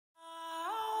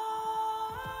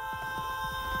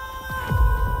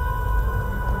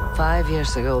5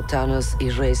 years ago, Thanos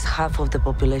erased half of the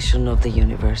population of the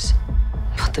universe.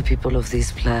 But the people of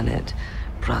this planet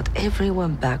brought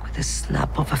everyone back with a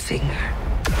snap of a finger.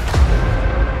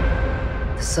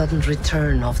 The sudden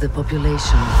return of the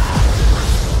population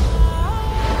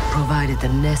provided the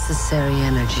necessary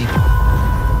energy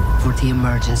for the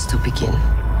emergence to begin.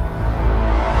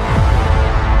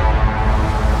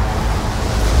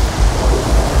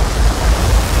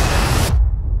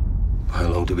 How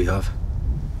long do we have?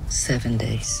 7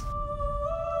 days.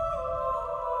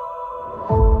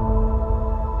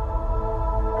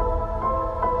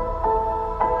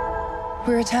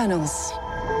 We're Eternals.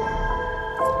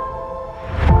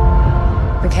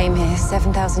 We came here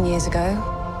 7,000 years ago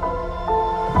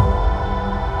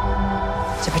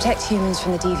to protect humans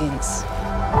from the deviants.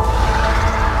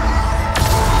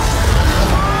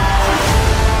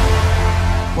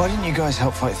 Why didn't you guys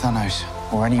help fight Thanos?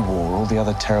 Or any war, or all the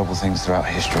other terrible things throughout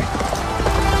history?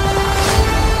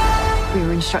 We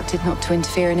were instructed not to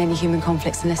interfere in any human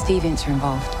conflicts unless deviants are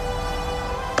involved.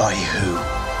 By who?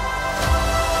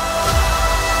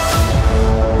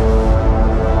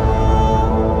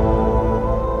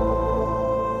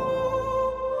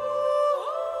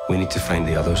 We need to find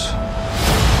the others.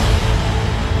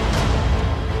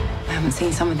 I haven't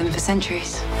seen some of them for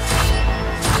centuries.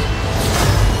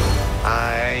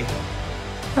 Hi.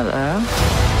 Hello.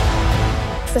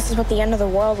 This is what the end of the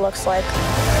world looks like.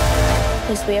 At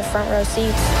least we have front row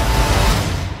seats.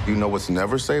 You know what's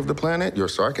never saved the planet? Your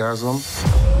sarcasm.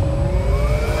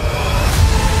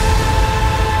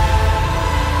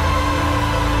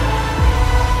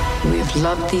 We have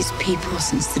loved these people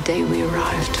since the day we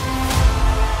arrived.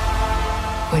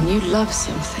 When you love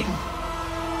something,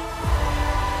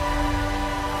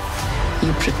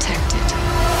 you protect it.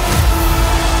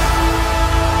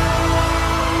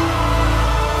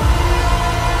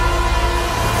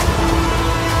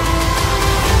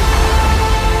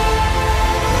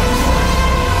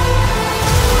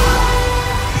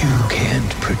 You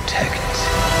can't protect.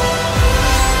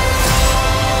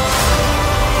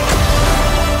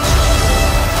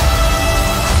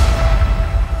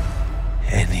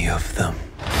 Any of them.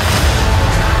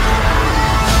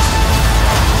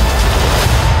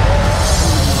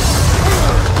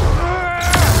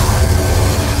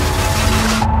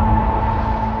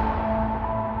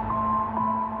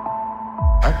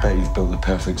 I bet you've built the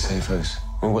perfect safe house.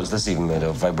 I mean, what's this even made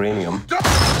of? Vibranium?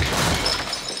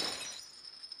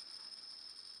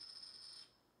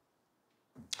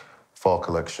 Fall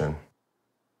collection.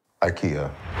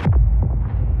 IKEA.